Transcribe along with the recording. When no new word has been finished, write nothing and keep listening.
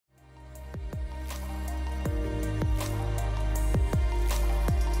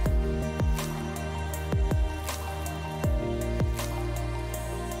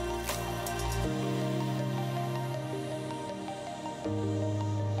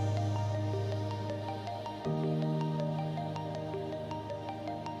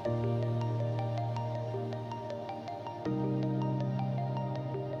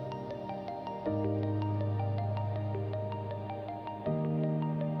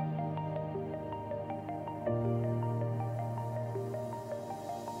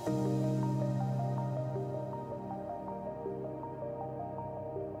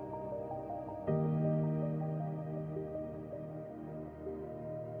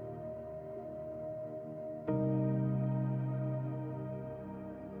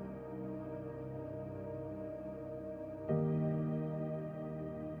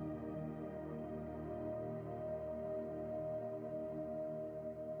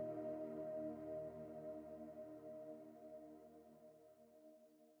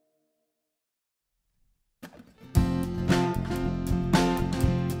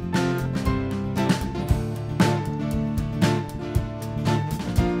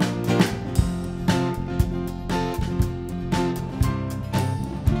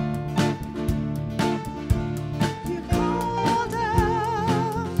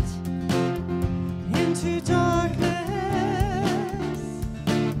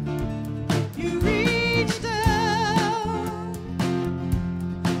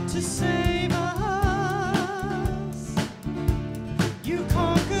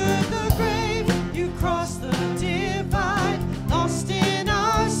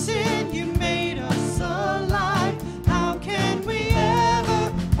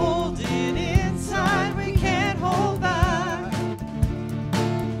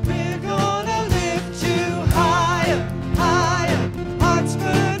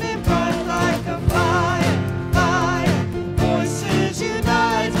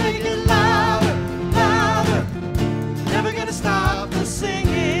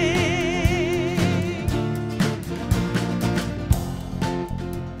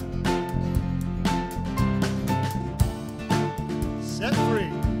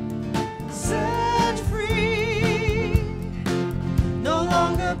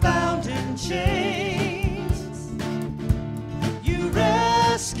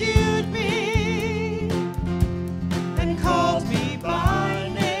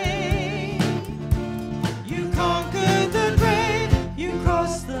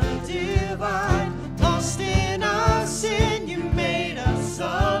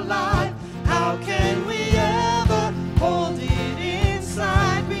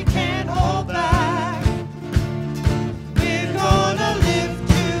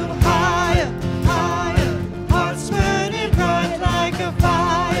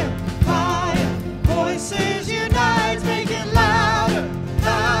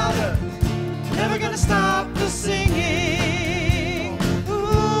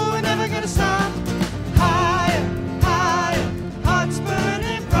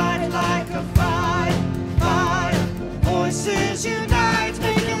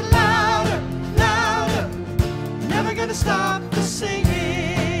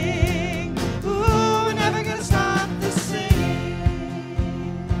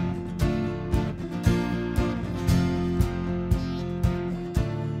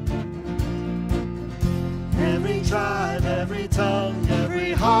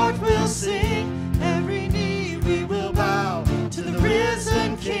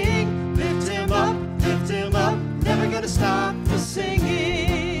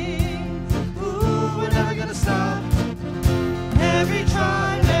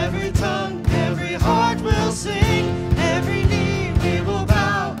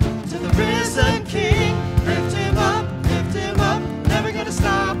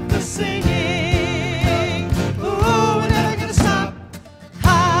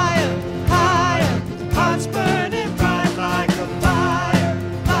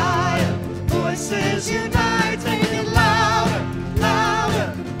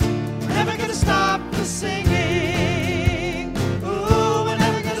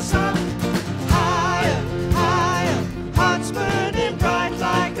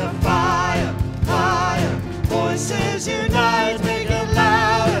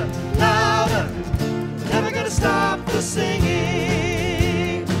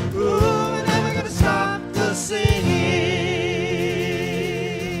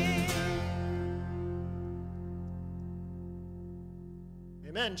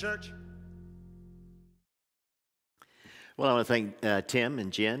Amen, church. Well, I want to thank Tim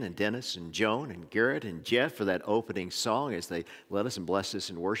and Jen and Dennis and Joan and Garrett and Jeff for that opening song as they led us and blessed us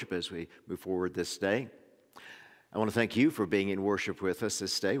in worship as we move forward this day. I want to thank you for being in worship with us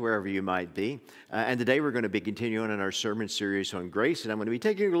this day, wherever you might be. And today we're going to be continuing on our sermon series on grace. And I'm going to be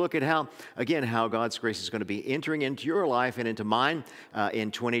taking a look at how God's grace is going to be entering into your life and into mine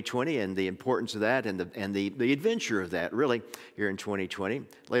in 2020 and the importance of that and the adventure of that, really, here in 2020.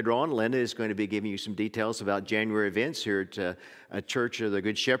 Later on, Linda is going to be giving you some details about January events here at a Church of the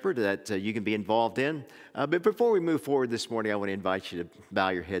Good Shepherd that you can be involved in. But before we move forward this morning, I want to invite you to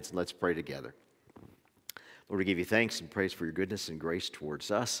bow your heads and let's pray together. Lord, we give you thanks and praise for your goodness and grace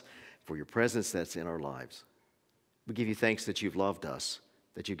towards us, for your presence that's in our lives. We give you thanks that you've loved us,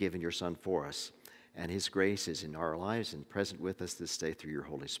 that you've given your Son for us, and his grace is in our lives and present with us this day through your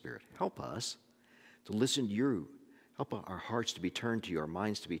Holy Spirit. Help us to listen to you. Help our hearts to be turned to you, our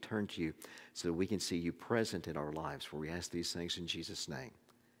minds to be turned to you, so that we can see you present in our lives. For we ask these things in Jesus' name.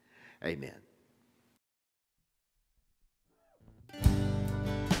 Amen.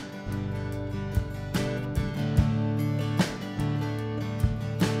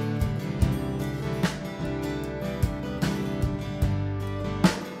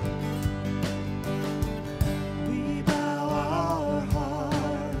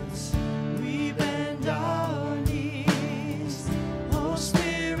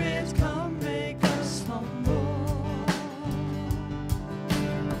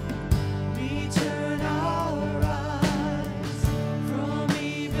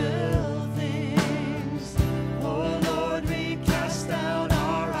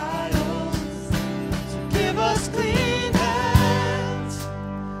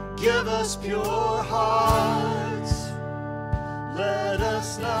 Pure hearts, let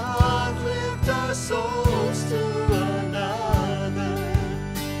us not lift our souls to another.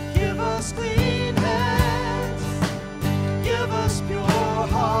 Give us clean hands, give us pure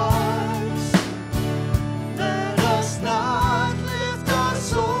hearts, let us not lift our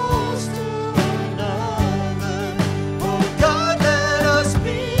souls to another. Oh God, let us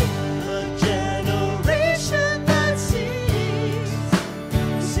be a generation that seeks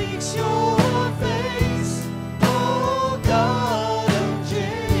your face, oh God of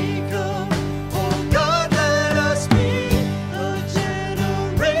Jacob. Oh God, let us be a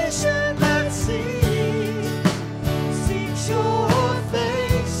generation that seeks your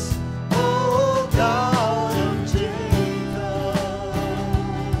face, oh God of Jacob.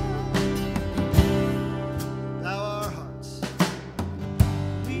 Bow our hearts.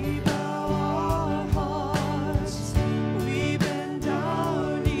 We bow our hearts. We bend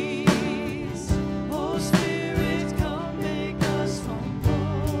our knees. Oh Spirit, come make us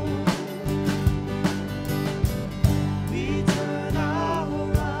humble. We turn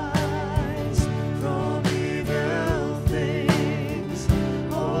our eyes from evil things.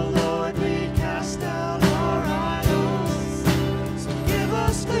 Oh Lord, we cast down our idols. So give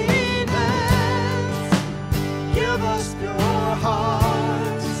us clean hands, give us pure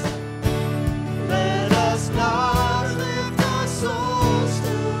hearts. Let us not lift our souls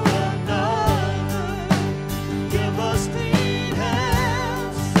to another. Give us clean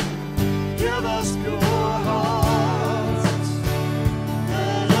hands, give us pure hearts.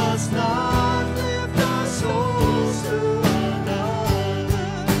 Let us not lift our souls to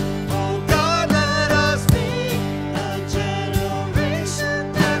another. Oh God, let us be a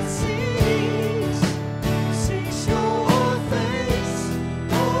generation that seeks your face,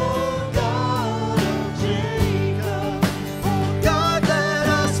 oh God of Jacob. Oh God, let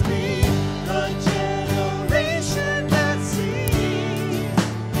us be a generation that seeks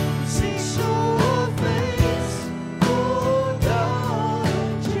your face, oh God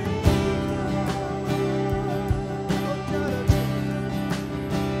of Jacob.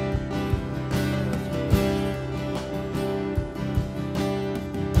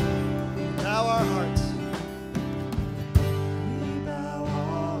 Bow our hearts. We bow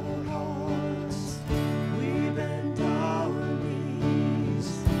our hearts. We bend our knees.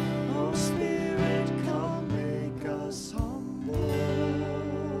 Oh Spirit, come make us humble.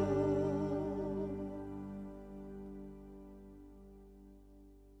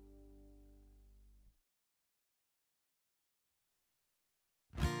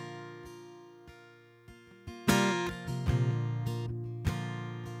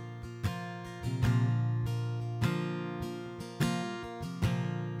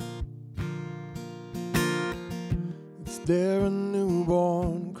 Is there a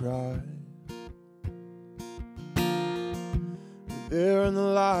newborn cry? There in the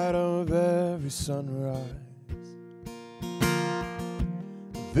light of every sunrise,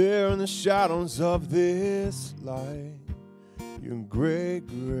 there in the shadows of this light, your great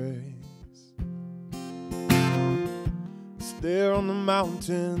grace. It's there on the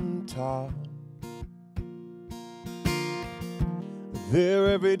mountain top, there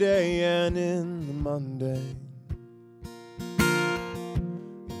every day and in the mundane,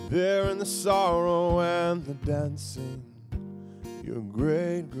 there in the sorrow and the dancing, your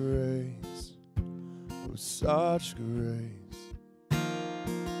great grace, oh such grace.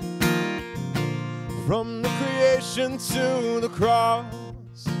 From the creation to the cross,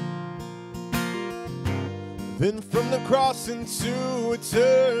 then from the cross into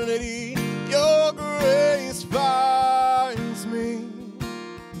eternity, your grace finds me.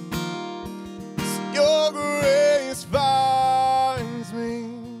 Your grace finds me.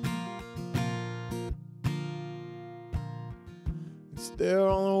 It's there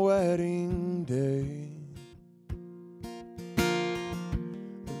on on a wedding day.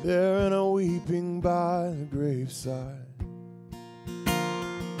 There and a weeping by the graveside.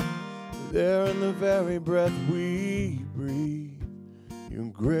 There in the very breath we breathe, your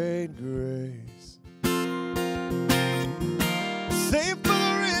great grace. Save for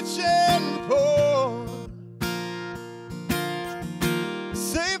the rich and poor,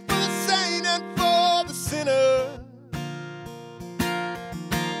 save for the saint and for the sinner,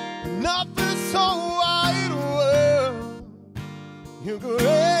 not for this whole wide world. Your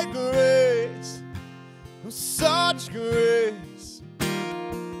great grace, such grace.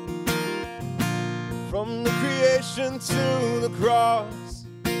 From the creation to the cross,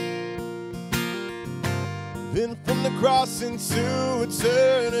 then from the cross into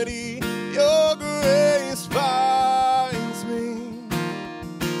eternity, your grace finds me.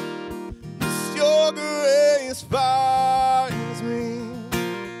 Yes, your grace finds me.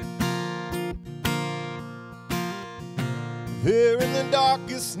 There in the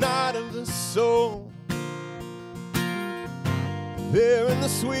darkest night of the soul, there in the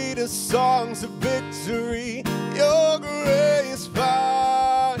sweetest songs of victory, your grace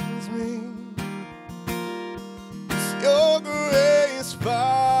finds me. Yes, your grace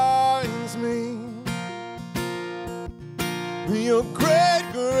finds me. Your great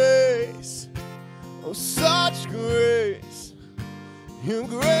grace, oh such grace. Your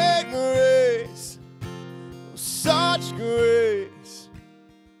great grace, oh such grace.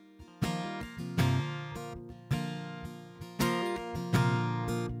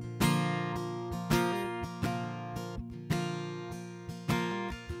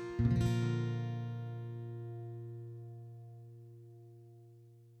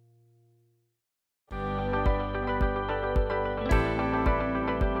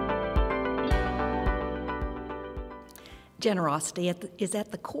 Generosity is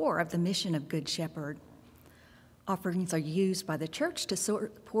at the core of the mission of Good Shepherd. Offerings are used by the church to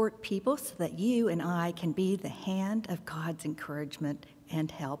support people so that you and I can be the hand of God's encouragement and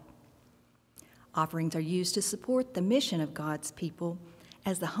help. Offerings are used to support the mission of God's people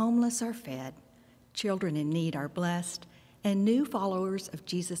as the homeless are fed, children in need are blessed, and new followers of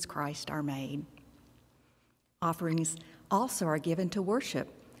Jesus Christ are made. Offerings also are given to worship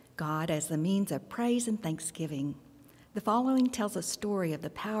God as the means of praise and thanksgiving. The following tells a story of the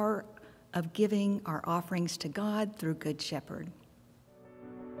power of giving our offerings to God through Good Shepherd.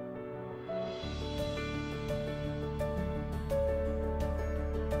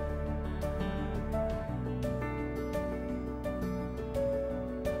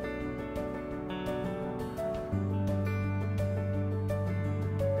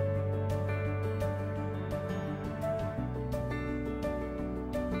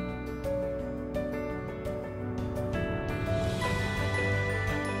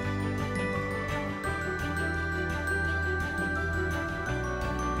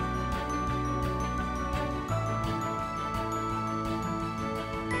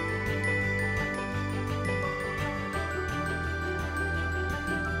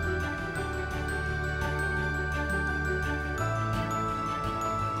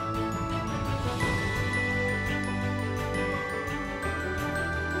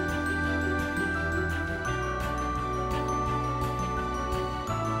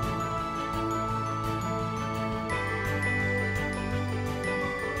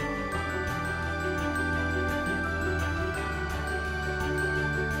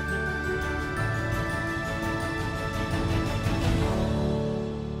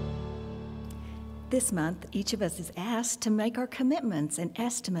 This month, each of us is asked to make our commitments and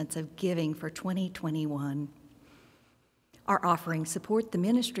estimates of giving for 2021. Our offerings support the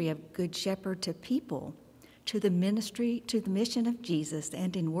ministry of Good Shepherd to people, to the mission of Jesus,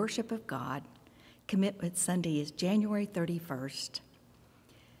 and in worship of God. Commitment Sunday is January 31st.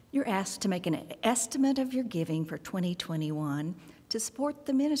 You're asked to make an estimate of your giving for 2021 to support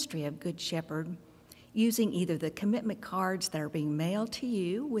the ministry of Good Shepherd, using either the commitment cards that are being mailed to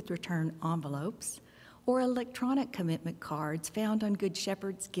you with return envelopes or electronic commitment cards found on Good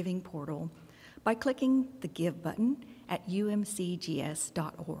Shepherd's giving portal by clicking the Give button at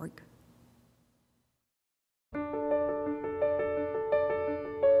umcgs.org.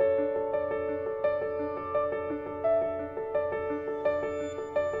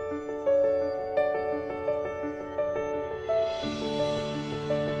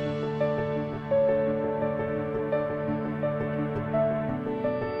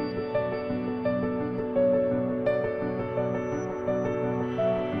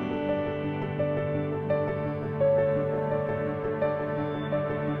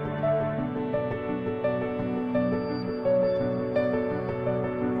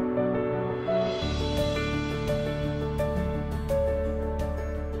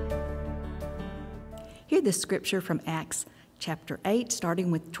 read the scripture from Acts chapter 8,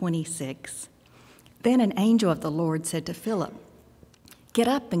 starting with 26. Then an angel of the Lord said to Philip, "Get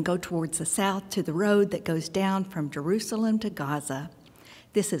up and go towards the south to the road that goes down from Jerusalem to Gaza.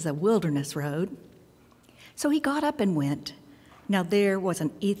 This is a wilderness road." So he got up and went. Now there was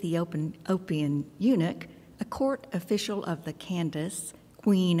an Ethiopian eunuch, a court official of the Candace,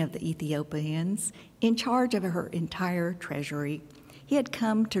 queen of the Ethiopians, in charge of her entire treasury. He had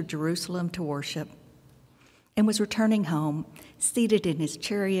come to Jerusalem to worship and was returning home. Seated in his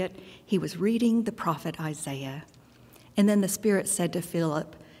chariot, he was reading the prophet Isaiah. And then the Spirit said to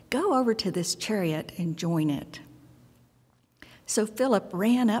Philip, "Go over to this chariot and join it." So Philip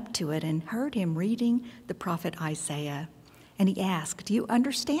ran up to it and heard him reading the prophet Isaiah. And he asked, "Do you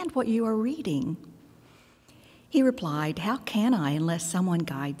understand what you are reading?" He replied, "How can I unless someone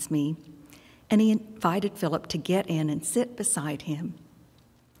guides me?" And he invited Philip to get in and sit beside him.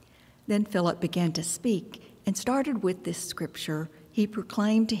 Then Philip began to speak and started with this scripture. He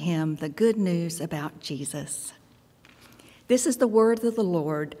proclaimed to him the good news about Jesus. This is the word of the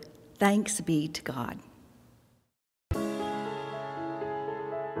Lord. Thanks be to God.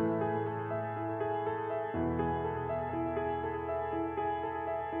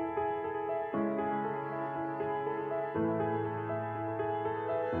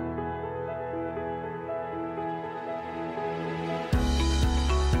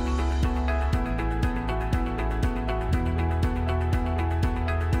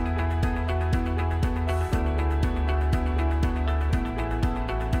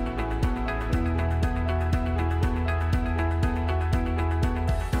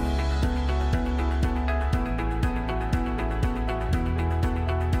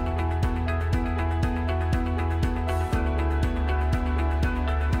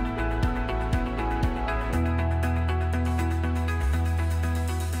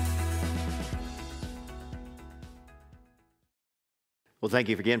 Well, thank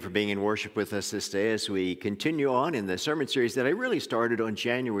you again for being in worship with us this day as we continue on in the sermon series that I really started on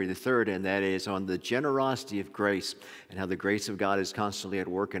January the 3rd, and that is on the generosity of grace and how the grace of God is constantly at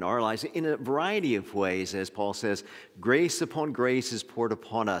work in our lives in a variety of ways. As Paul says, grace upon grace is poured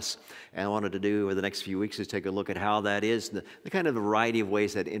upon us. And I wanted to do over the next few weeks is take a look at how that is, the kind of variety of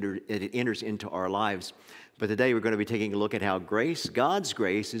ways that it enters into our lives. But today we're going to be taking a look at how grace, God's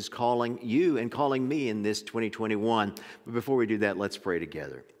grace, is calling you and calling me in this 2021. But before we do that, let's pray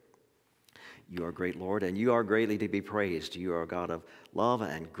together. You are great, Lord, and you are greatly to be praised. You are a God of love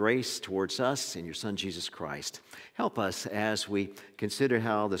and grace towards us in your Son, Jesus Christ. Help us as we consider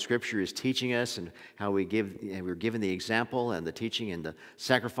how the Scripture is teaching us and how we're given the example and the teaching and the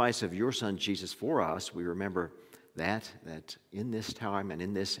sacrifice of your Son, Jesus, for us. We remember that in this time and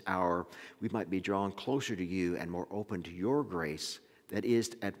in this hour, we might be drawn closer to you and more open to your grace that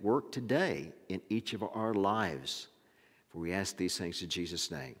is at work today in each of our lives. For we ask these things in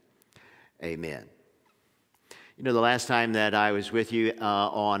Jesus' name. Amen. You know, the last time that I was with you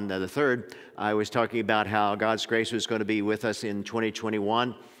on the 3rd, I was talking about how God's grace was going to be with us in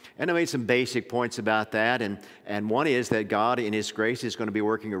 2021. And I made some basic points about that. And one is that God, in His grace, is going to be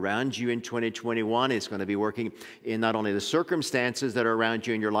working around you in 2021. It's going to be working in not only the circumstances that are around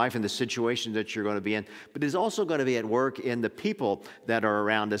you in your life and the situations that you're going to be in, but it's also going to be at work in the people that are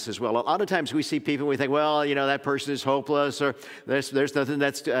around us as well. A lot of times we see people and we think, well, you know, that person is hopeless, or there's nothing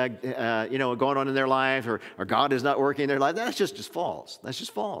that's going on in their life, or God is not working in their life. That's just false. That's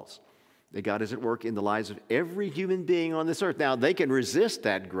just false. That God is at work in the lives of every human being on this earth. Now, they can resist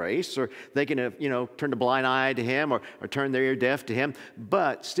that grace, or they can, turn a blind eye to Him, or turn their ear deaf to Him.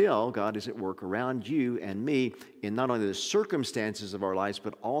 But still, God is at work around you and me in not only the circumstances of our lives,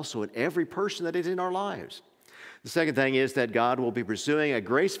 but also in every person that is in our lives. The second thing is that God will be pursuing a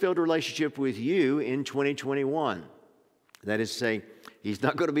grace-filled relationship with you in 2021. That is to say, He's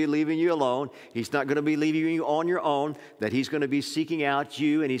not going to be leaving you alone. He's not going to be leaving you on your own. That He's going to be seeking out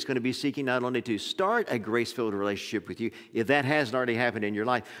you, and He's going to be seeking not only to start a grace-filled relationship with you, if that hasn't already happened in your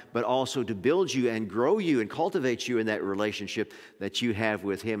life, but also to build you and grow you and cultivate you in that relationship that you have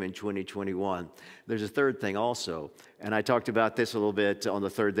with Him in 2021. There's a third thing also, and I talked about this a little bit on the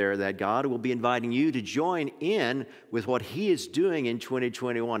 3rd there, that God will be inviting you to join in with what He is doing in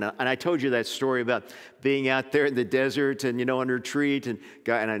 2021. And I told you that story about being out there in the desert and, on retreat, and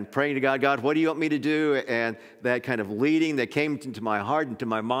I'm praying to God, what do you want me to do? And that kind of leading that came into my heart, into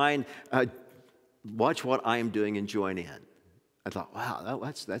my mind, watch what I am doing and join in. I thought, wow,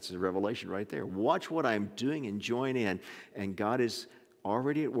 that's a revelation right there. Watch what I'm doing and join in. And God is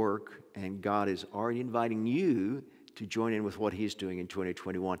already at work, and God is already inviting you to join in with what He's doing in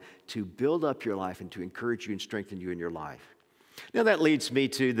 2021 to build up your life and to encourage you and strengthen you in your life. Now that leads me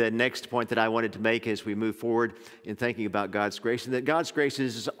to the next point that I wanted to make as we move forward in thinking about God's grace, and that God's grace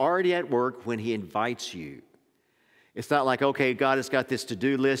is already at work when He invites you. It's not like, okay, God has got this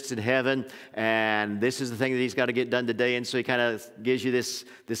to-do list in heaven, and this is the thing that He's got to get done today, and so He kind of gives you this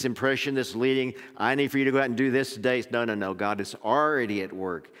impression, this leading, I need for you to go out and do this today. No. God is already at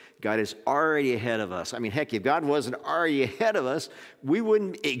work. God is already ahead of us. I mean, heck, if God wasn't already ahead of us, we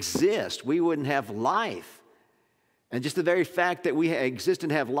wouldn't exist. We wouldn't have life. And just the very fact that we exist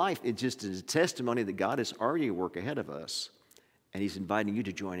and have life, it just is a testimony that God is already at work ahead of us. And He's inviting you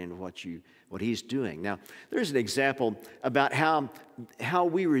to join in what He's doing. Now, there's an example about how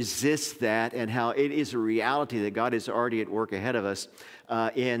we resist that and how it is a reality that God is already at work ahead of us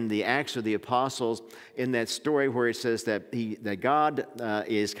in the Acts of the Apostles, in that story where it says that God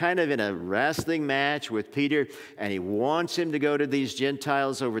is kind of in a wrestling match with Peter, and He wants him to go to these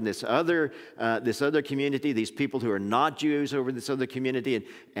Gentiles over in this other community, these people who are not Jews over in this other community,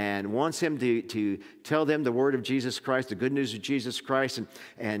 and wants him to tell them the word of Jesus Christ, the good news of Jesus Christ.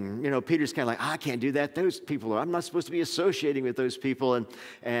 And Peter's kind of like, I can't do that. Those people, I'm not supposed to be associating with those people.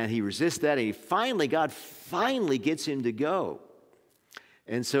 And he resists that. And God finally gets him to go.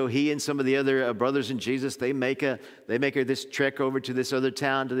 And so he and some of the other brothers in Jesus, they make this trek over to this other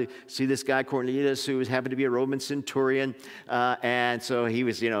town to see this guy Cornelius, who happened to be a Roman centurion. And so he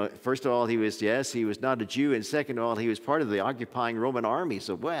was, first of all, he was not a Jew, and second of all, he was part of the occupying Roman army.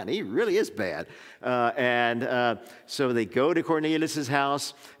 So, man, he really is bad. So they go to Cornelius's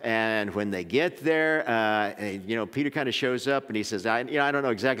house, and when they get there, Peter kind of shows up, and he says, I don't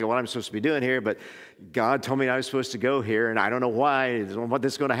know exactly what I'm supposed to be doing here, but God told me I was supposed to go here, and I don't know why. I don't know what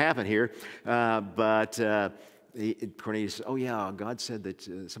this is going to happen here. But Cornelius said, oh, yeah, God said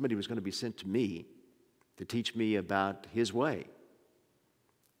that somebody was going to be sent to me to teach me about His way.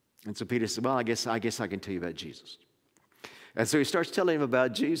 And so Peter said, well, I guess I can tell you about Jesus. And so he starts telling him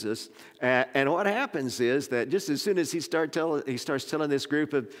about Jesus. And what happens is that just as soon as he starts telling this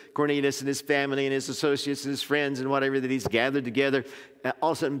group of Cornelius and his family and his associates and his friends and whatever that he's gathered together,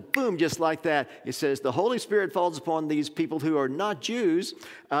 all of a sudden, boom, just like that, it says the Holy Spirit falls upon these people who are not Jews,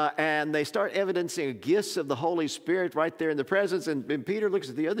 and they start evidencing gifts of the Holy Spirit right there in the presence. And Peter looks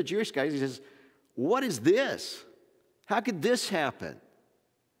at the other Jewish guys. He says, what is this? How could this happen?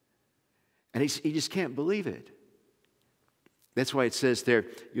 And he just can't believe it. That's why it says there,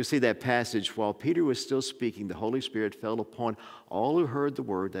 you'll see that passage, while Peter was still speaking, the Holy Spirit fell upon all who heard the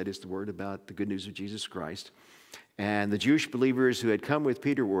word, that is the word about the good news of Jesus Christ. And the Jewish believers who had come with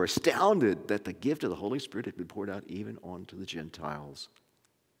Peter were astounded that the gift of the Holy Spirit had been poured out even onto the Gentiles.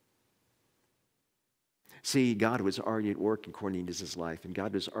 See, God was already at work in Cornelius' life, and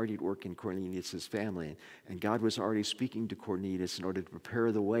God was already at work in Cornelius' family, and God was already speaking to Cornelius in order to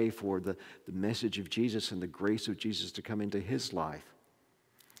prepare the way for the message of Jesus and the grace of Jesus to come into his life.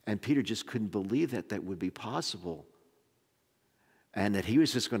 And Peter just couldn't believe that would be possible, and that he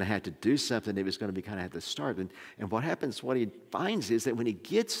was just going to have to do something. It was going to be kind of at the start. And what happens, what he finds is that when he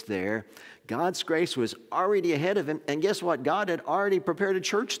gets there, God's grace was already ahead of him, and guess what? God had already prepared a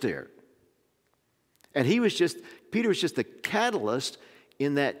church there. And Peter was just the catalyst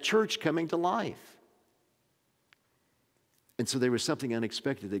in that church coming to life. And so there was something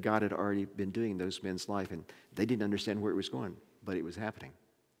unexpected that God had already been doing in those men's life, and they didn't understand where it was going, but it was happening.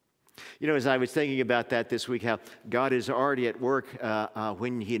 As I was thinking about that this week, how God is already at work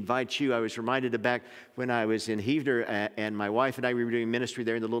when He invites you, I was reminded of back when I was in Heavener, and my wife and I, we were doing ministry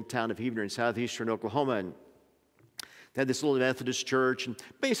there in the little town of Heavener in southeastern Oklahoma, and they had this little Methodist church, and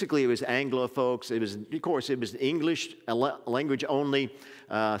basically it was Anglo folks. It was English language only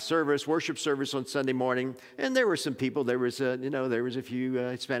service, worship service on Sunday morning. And there were some people. There was a few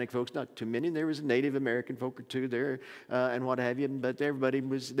Hispanic folks, not too many. There was a Native American folk or two there, and what have you. But they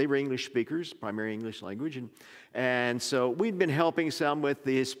were English speakers, primary English language, and so we'd been helping some with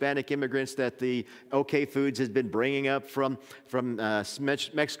the Hispanic immigrants that the OK Foods has been bringing up from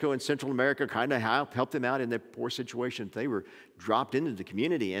Mexico and Central America, kind of help them out in their poor situation. They were dropped into the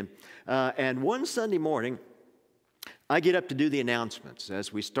community. And one Sunday morning, I get up to do the announcements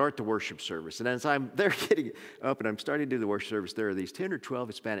as we start the worship service. And as I'm there getting up and I'm starting to do the worship service, there are these 10 or 12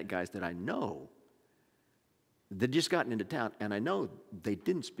 Hispanic guys that I know that just gotten into town, and I know they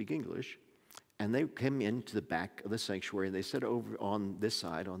didn't speak English. And they came into the back of the sanctuary, and they sat over on this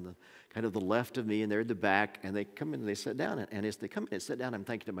side, on the kind of the left of me, and they're at the back, and they come in and they sit down. And as they come in and sit down, I'm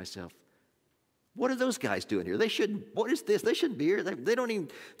thinking to myself, what are those guys doing here? What is this? They shouldn't be here. They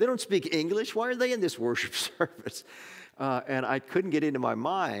don't speak English. Why are they in this worship service? And I couldn't get into my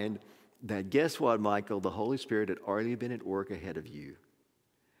mind that, guess what, Michael? The Holy Spirit had already been at work ahead of you.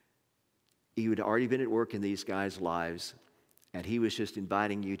 He had already been at work in these guys' lives. And he was just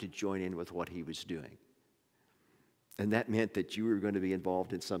inviting you to join in with what he was doing. And that meant that you were going to be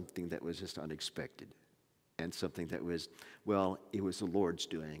involved in something that was just unexpected. And something that was, well, it was the Lord's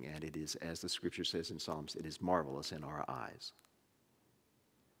doing. And it is, as the scripture says in Psalms, it is marvelous in our eyes.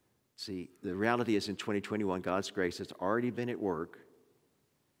 See, the reality is in 2021, God's grace has already been at work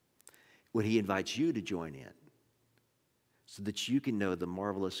when he invites you to join in so that you can know the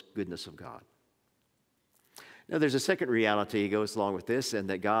marvelous goodness of God. Now, there's a second reality that goes along with this, and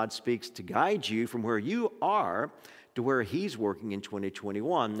that God speaks to guide you from where you are to where he's working in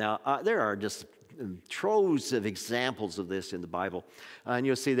 2021. Now, there are just troves of examples of this in the Bible. And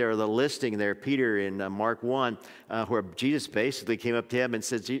you'll see there the listing there, Peter in Mark 1, where Jesus basically came up to him and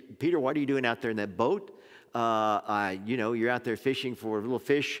said, Peter, what are you doing out there in that boat? You're out there fishing for little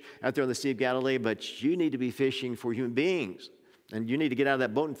fish out there on the Sea of Galilee, but you need to be fishing for human beings. And you need to get out of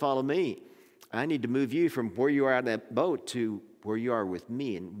that boat and follow me. I need to move you from where you are in that boat to where you are with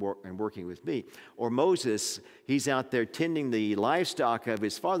me and working with me. Or Moses, he's out there tending the livestock of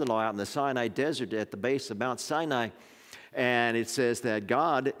his father-in-law out in the Sinai desert at the base of Mount Sinai. And it says that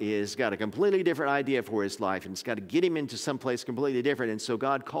God has got a completely different idea for his life, and it's got to get him into someplace completely different. And so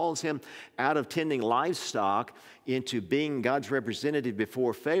God calls him out of tending livestock into being God's representative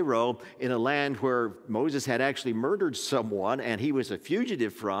before Pharaoh in a land where Moses had actually murdered someone and he was a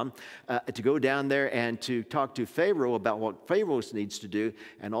fugitive from, to go down there and to talk to Pharaoh about what Pharaoh needs to do,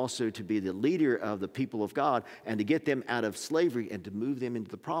 and also to be the leader of the people of God and to get them out of slavery and to move them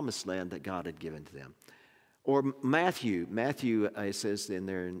into the promised land that God had given to them. Or Matthew, it says in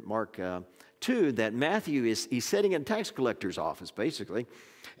there in Mark 2 that Matthew he's sitting in a tax collector's office, basically.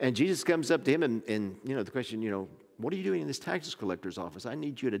 And Jesus comes up to him and the question, what are you doing in this tax collector's office? I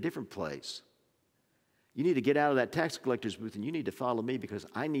need you at a different place. You need to get out of that tax collector's booth and you need to follow me because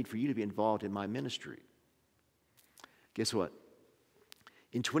I need for you to be involved in my ministry. Guess what?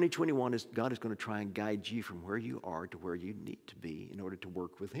 In 2021, God is going to try and guide you from where you are to where you need to be in order to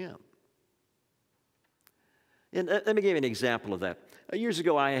work with him. And let me give you an example of that. Years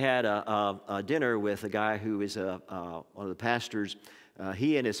ago, I had a dinner with a guy who is one of the pastors.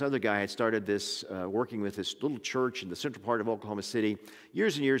 He and this other guy had started this, working with this little church in the central part of Oklahoma City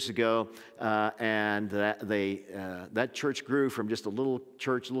years and years ago. And that church grew from just a little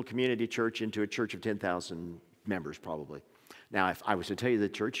church, little community church, into a church of 10,000 members probably. Now, if I was to tell you the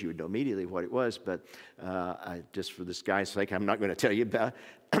church, you would know immediately what it was, but just for this guy's sake, I'm not going to tell you about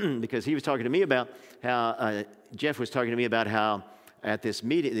because he was talking to me about how, Jeff was talking to me about how at this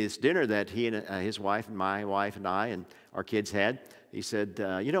meeting, this dinner that he and his wife and my wife and I and our kids had, he said,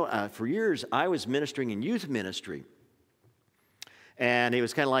 for years I was ministering in youth ministry. And it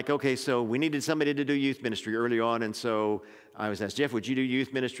was kind of like, okay, so we needed somebody to do youth ministry early on. And so I was asked, Jeff, would you do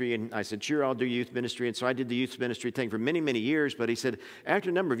youth ministry? And I said, sure, I'll do youth ministry. And so I did the youth ministry thing for many, many years. But he said, after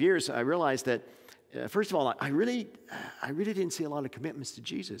a number of years, I realized that, first of all, I really didn't see a lot of commitments to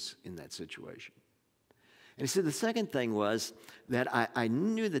Jesus in that situation. And he said, the second thing was that I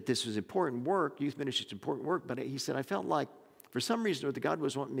knew that this was important work, youth ministry is important work, but he said, I felt like for some reason or other, God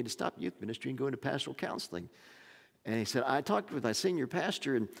was wanting me to stop youth ministry and go into pastoral counseling. And he said, I talked with my senior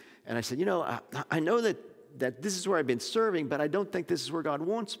pastor, and I said, I know that this is where I've been serving, but I don't think this is where God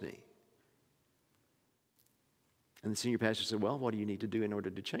wants me. And the senior pastor said, well, what do you need to do in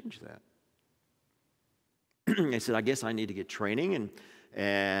order to change that? I said, I guess I need to get training,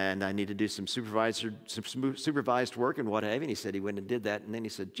 and I need to do some supervised work and what have you. And he said he went and did that. And then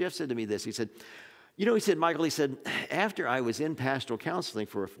he said, Jeff said to me this. He said, Michael, he said, after I was in pastoral counseling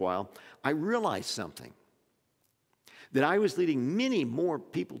for a while, I realized something. That I was leading many more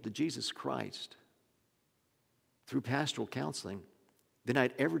people to Jesus Christ through pastoral counseling than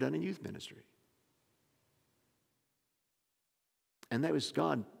I'd ever done in youth ministry. And that was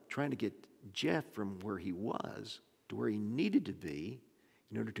God trying to get Jeff from where he was to where he needed to be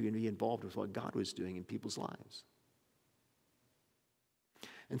in order to be involved with what God was doing in people's lives.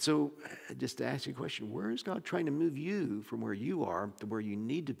 And so, just to ask you a question, where is God trying to move you from where you are to where you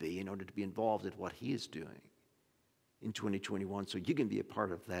need to be in order to be involved in what he is doing in 2021, so you can be a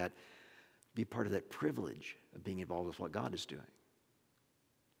part of that, be part of that privilege of being involved with what God is doing.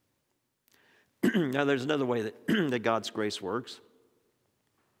 Now, there's another way that, that God's grace works.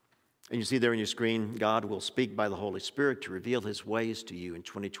 And you see there on your screen, God will speak by the Holy Spirit to reveal his ways to you in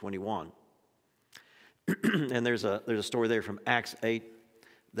 2021. And there's a story there from Acts 8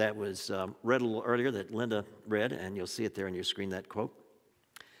 that was read a little earlier that Linda read, and you'll see it there on your screen, that quote.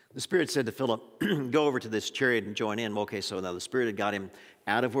 The Spirit said to Philip, go over to this chariot and join in. Okay, so now the Spirit had got him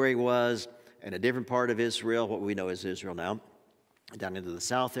out of where he was in a different part of Israel, what we know as Israel now. down into the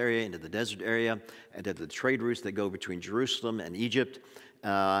south area, into the desert area, and to the trade routes that go between Jerusalem and Egypt.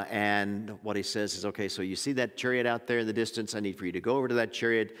 And what he says is, okay, so you see that chariot out there in the distance. I need for you to go over to that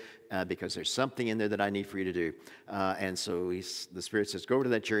chariot because there's something in there that I need for you to do. And so the Spirit says, go over to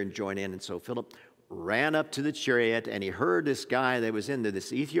that chariot and join in. And so Philip ran up to the chariot, and he heard this guy that was in there,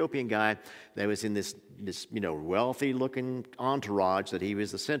 this Ethiopian guy that was in this wealthy-looking entourage that he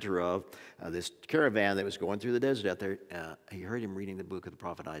was the center of, this caravan that was going through the desert out there. He heard him reading the book of the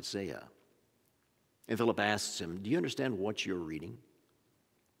prophet Isaiah. And Philip asks him, do you understand what you're reading?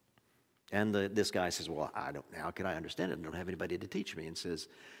 And this guy says, well, I don't. How can I understand it? I don't have anybody to teach me. And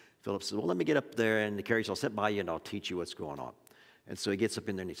Philip says, well, let me get up there in the carriage. I'll sit by you, and I'll teach you what's going on. And so he gets up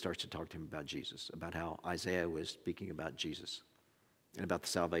in there, and he starts to talk to him about Jesus, about how Isaiah was speaking about Jesus and about the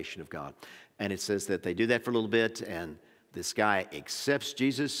salvation of God. And it says that they do that for a little bit, and this guy accepts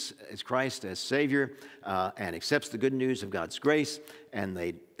Jesus as Christ, as Savior, and accepts the good news of God's grace. And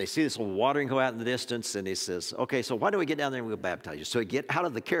they see this little watering go out in the distance, and he says, okay, so why don't we get down there and we'll baptize you? So he get out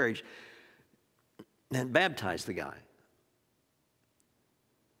of the carriage and baptize the guy.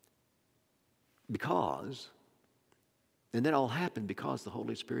 And that all happened because the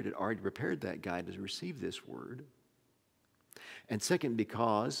Holy Spirit had already prepared that guy to receive this word. And second,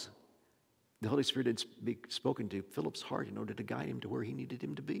 because the Holy Spirit had spoken to Philip's heart in order to guide him to where he needed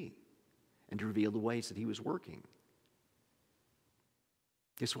him to be and to reveal the ways that he was working.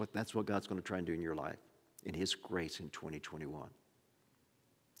 Guess what? That's what God's going to try and do in your life, in His grace in 2021.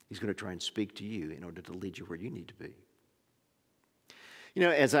 He's going to try and speak to you in order to lead you where you need to be. You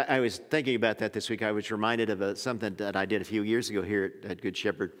know, as I was thinking about that this week, I was reminded of something that I did a few years ago here at Good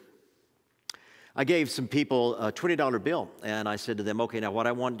Shepherd. I gave some people a $20 bill, and I said to them, okay, now what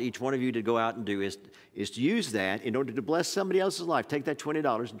I want each one of you to go out and do is to use that in order to bless somebody else's life. Take that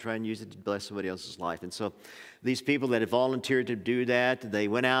 $20 and try and use it to bless somebody else's life. And so these people that had volunteered to do that, they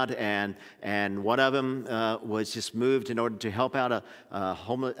went out, and one of them was just moved in order to help out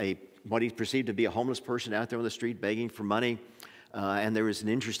what he perceived to be a homeless person out there on the street begging for money. And there was an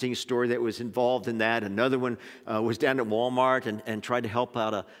interesting story that was involved in that. Another one was down at Walmart and tried to help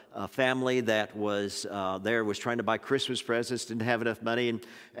out a family that was trying to buy Christmas presents, didn't have enough money.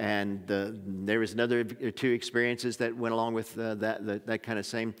 And there was another two experiences that went along with that kind of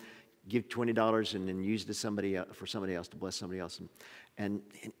same, give $20 and then use it for somebody else, to bless somebody else. And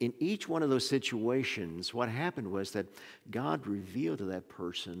in each one of those situations, what happened was that God revealed to that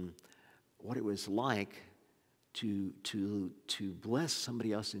person what it was like to bless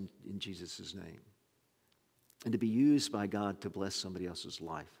somebody else in Jesus' name, and to be used by God to bless somebody else's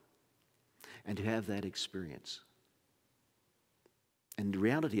life, and to have that experience. And the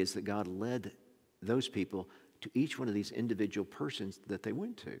reality is that God led those people to each one of these individual persons that they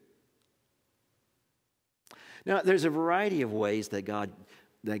went to. Now, there's a variety of ways that God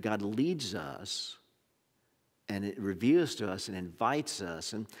leads us, and it reveals to us and invites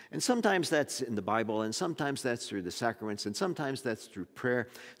us. And sometimes that's in the Bible, and sometimes that's through the sacraments, and sometimes that's through prayer,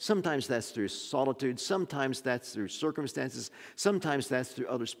 sometimes that's through solitude, sometimes that's through circumstances, sometimes that's through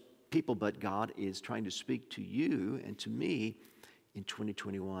other people. But God is trying to speak to you and to me in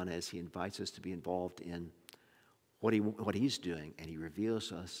 2021 as He invites us to be involved in what He's doing, and He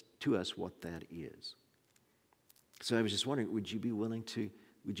reveals to us what that is. So I was just wondering, would you be willing to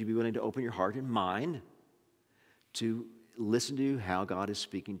open your heart and mind to listen to how God is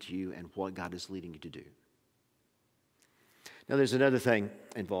speaking to you and what God is leading you to do? Now, there's another thing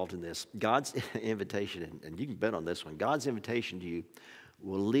involved in this. God's invitation, and you can bet on this one, God's invitation to you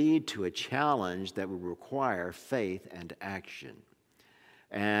will lead to a challenge that will require faith and action.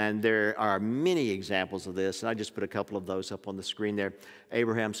 And there are many examples of this, and I just put a couple of those up on the screen there.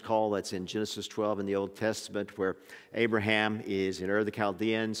 Abraham's call, that's in Genesis 12 in the Old Testament, where Abraham is in Ur of the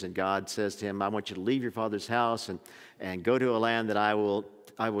Chaldeans, and God says to him, I want you to leave your father's house and go to a land that I will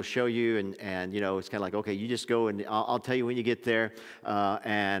show you. And you know, it's kind of like, okay, you just go, and I'll tell you when you get there.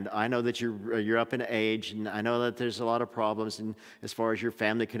 And I know that you're up in age, and I know that there's a lot of problems, and as far as your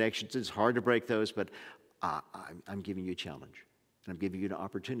family connections, it's hard to break those, but I'm giving you a challenge. And I'm giving you an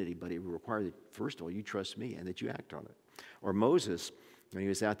opportunity, but it will require that, first of all, you trust me and that you act on it. Or Moses, when he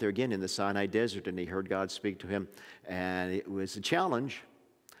was out there again in the Sinai desert, and he heard God speak to him, and it was a challenge.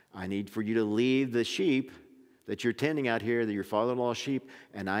 I need for you to leave the sheep that you're tending out here, your father-in-law's sheep,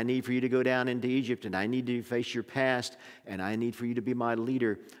 and I need for you to go down into Egypt, and I need to face your past, and I need for you to be my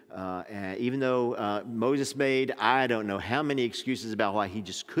leader. And even though Moses made, I don't know how many excuses about why he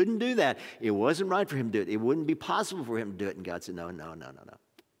just couldn't do that. It wasn't right for him to do it. It wouldn't be possible for him to do it. And God said, no.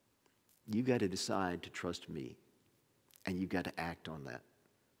 You've got to decide to trust me, and you've got to act on that.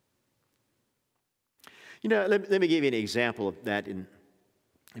 You know, let me give you an example of that in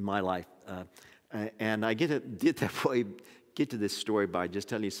my life. And I get to this story by just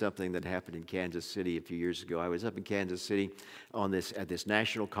telling you something that happened in Kansas City a few years ago. I was up in Kansas City at this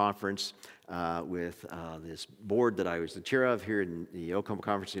national conference with this board that I was the chair of here in the Oklahoma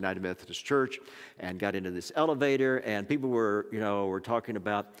Conference of the United Methodist Church, and got into this elevator, and people were talking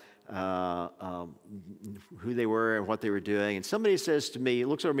about who they were and what they were doing. And somebody says to me,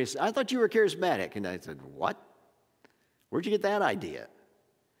 looks over at me and says, "I thought you were charismatic." And I said, "What? Where'd you get that idea?"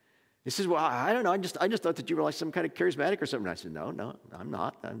 He says, "Well, I don't know. I just thought that you were like some kind of charismatic or something." I said, No, I'm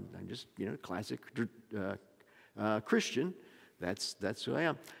not. I'm just, classic Christian. That's who I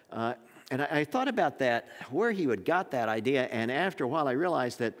am. And I thought about that, where he had got that idea. And after a while, I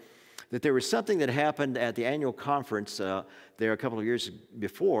realized that there was something that happened at the annual conference there a couple of years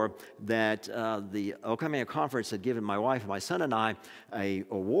before, that the Oklahoma Annual Conference had given my wife and my son and I a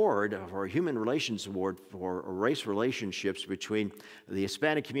award, for a human relations award for race relationships between the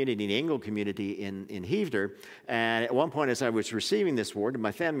Hispanic community and the Anglo community in Heaveder. And at one point, as I was receiving this award, and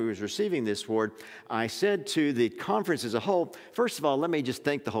my family was receiving this award, I said to the conference as a whole, "First of all, let me just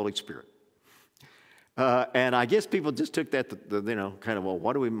thank the Holy Spirit." And I guess people just took that, kind of, well,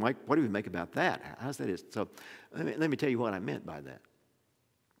 what do we make about that? How's that is? So let me tell you what I meant by that.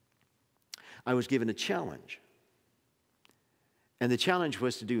 I was given a challenge. And the challenge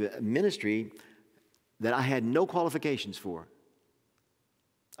was to do a ministry that I had no qualifications for.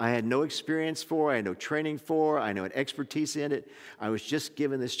 I had no experience for, I had no training for, I had no expertise in it. I was just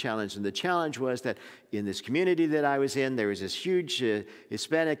given this challenge. And the challenge was that in this community that I was in, there was this huge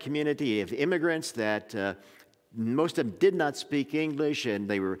Hispanic community of immigrants that most of them did not speak English, and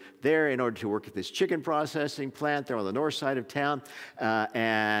they were there in order to work at this chicken processing plant there on the north side of town.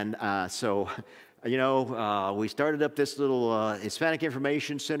 So we started up this little Hispanic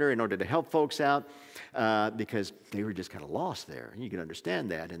Information Center in order to help folks out because they were just kind of lost there. And you can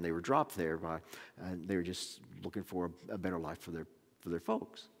understand that. And they were dropped there they were just looking for a better life for their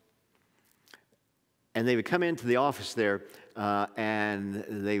folks. And they would come into the office there and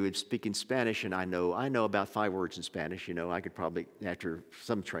they would speak in Spanish. And I know about 5 words in Spanish. I could probably, after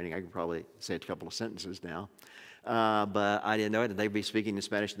some training, I could probably say a couple of sentences now. But I didn't know it, and they'd be speaking in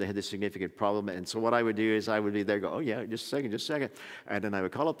Spanish, and they had this significant problem. And so what I would do is I would be there, go, "Oh yeah, just a second. And then I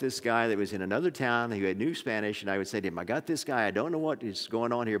would call up this guy that was in another town who had new Spanish, and I would say to him, "I got this guy, I don't know what is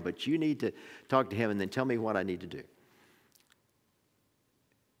going on here, but you need to talk to him and then tell me what I need to do."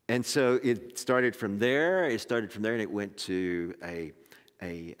 And so it started from there, and it went to a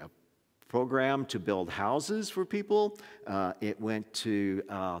program to build houses for people. It went to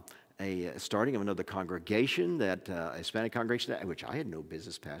a starting of another congregation, a Hispanic congregation, which I had no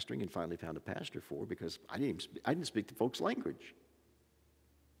business pastoring, and finally found a pastor for because I didn't speak the folks' language.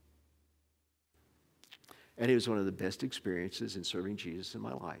 And it was one of the best experiences in serving Jesus in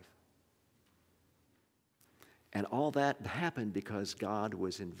my life. And all that happened because God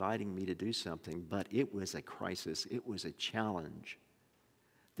was inviting me to do something, but it was a crisis. It was a challenge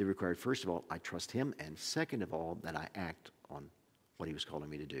that required, first of all, I trust Him, and second of all, that I act on what He was calling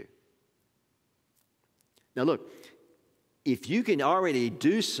me to do. Now look, if you can already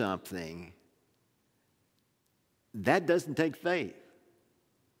do something, that doesn't take faith.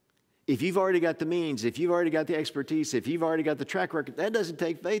 If you've already got the means, if you've already got the expertise, if you've already got the track record, that doesn't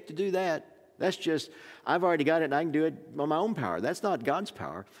take faith to do that. That's just, I've already got it and I can do it on my own power. That's not God's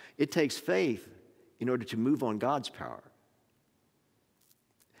power. It takes faith in order to move on God's power.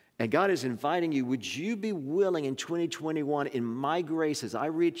 And God is inviting you, would you be willing in 2021, in my grace, as I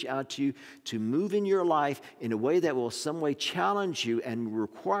reach out to you, to move in your life in a way that will some way challenge you and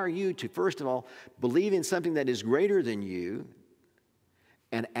require you to, first of all, believe in something that is greater than you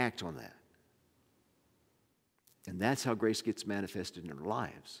and act on that. And that's how grace gets manifested in our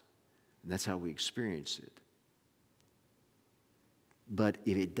lives. And that's how we experience it. But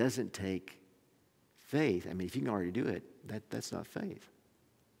if it doesn't take faith, if you can already do it, that's not faith.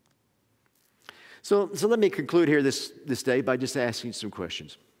 So let me conclude here this day by just asking some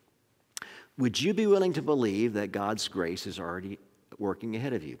questions. Would you be willing to believe that God's grace is already working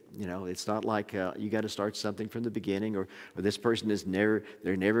ahead of you? It's not like you got to start something from the beginning, or this person they're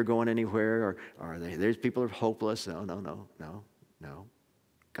never going anywhere, or there's people are hopeless. No.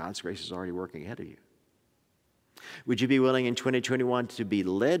 God's grace is already working ahead of you. Would you be willing in 2021 to be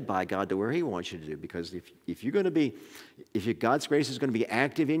led by God to where He wants you to do? Because if God's grace is going to be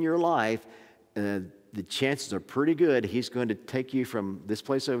active in your life, the chances are pretty good He's going to take you from this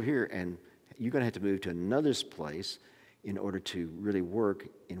place over here, and you're going to have to move to another place in order to really work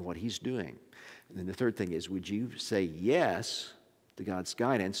in what He's doing. And then the third thing is, would you say yes to God's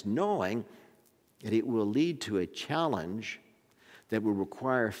guidance, knowing And it will lead to a challenge that will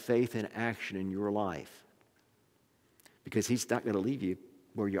require faith and action in your life. Because he's not going to leave you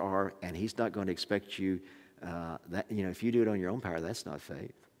where you are, and he's not going to expect you if you do it on your own power, that's not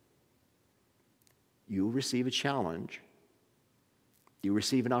faith. You'll receive a challenge. You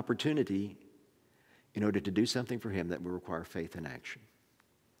receive an opportunity in order to do something for him that will require faith and action.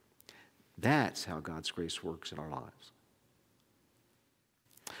 That's how God's grace works in our lives.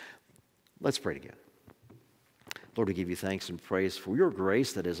 Let's pray together. Lord, we give you thanks and praise for your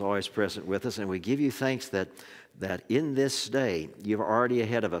grace that is always present with us, and we give you thanks that in this day, you're already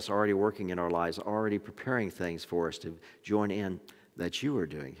ahead of us, already working in our lives, already preparing things for us to join in that you are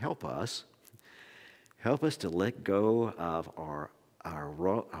doing. Help us. Help us to let go of our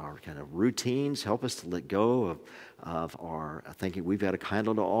kind of routines. Help us to let go of our thinking we've got to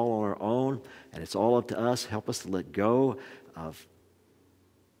handle it all on our own, and it's all up to us. Help us to let go of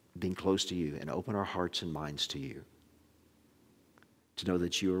being close to you and open our hearts and minds to you, to know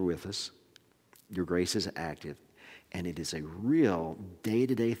that you are with us. Your grace is active, and it is a real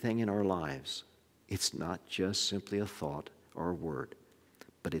day-to-day thing in our lives. It's not just simply a thought or a word,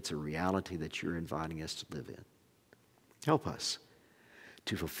 but it's a reality that you're inviting us to live in. Help us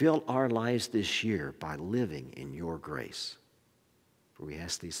to fulfill our lives this year by living in your grace. For we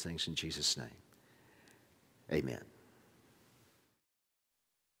ask these things in Jesus' name. Amen.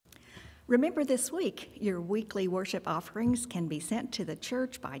 Remember this week, your weekly worship offerings can be sent to the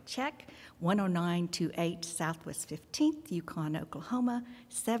church by check, 10928 Southwest 15th, Yukon, Oklahoma,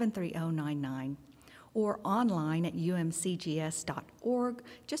 73099, or online at umcgs.org.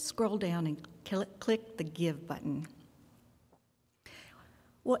 Just scroll down and click the Give button.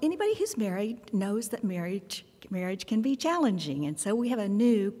 Well, anybody who's married knows that marriage can be challenging, and so we have a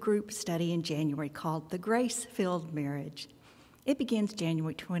new group study in January called The Grace-Filled Marriage. It begins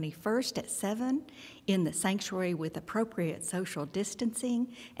January 21st at 7 in the sanctuary with appropriate social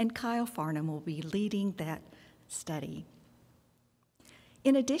distancing, and Kyle Farnham will be leading that study.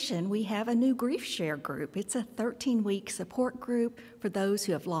 In addition, we have a new Grief Share group. It's a 13-week support group for those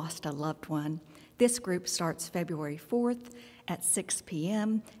who have lost a loved one. This group starts February 4th at 6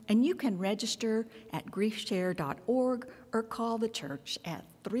 p.m., and you can register at griefshare.org or call the church at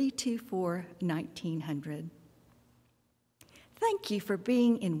 324-1900. Thank you for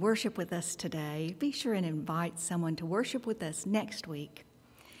being in worship with us today. Be sure and invite someone to worship with us next week.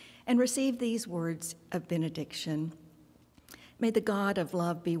 And receive these words of benediction. May the God of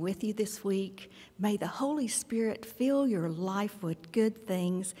love be with you this week. May the Holy Spirit fill your life with good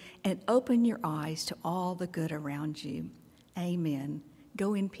things and open your eyes to all the good around you. Amen.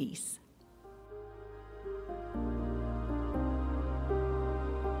 Go in peace.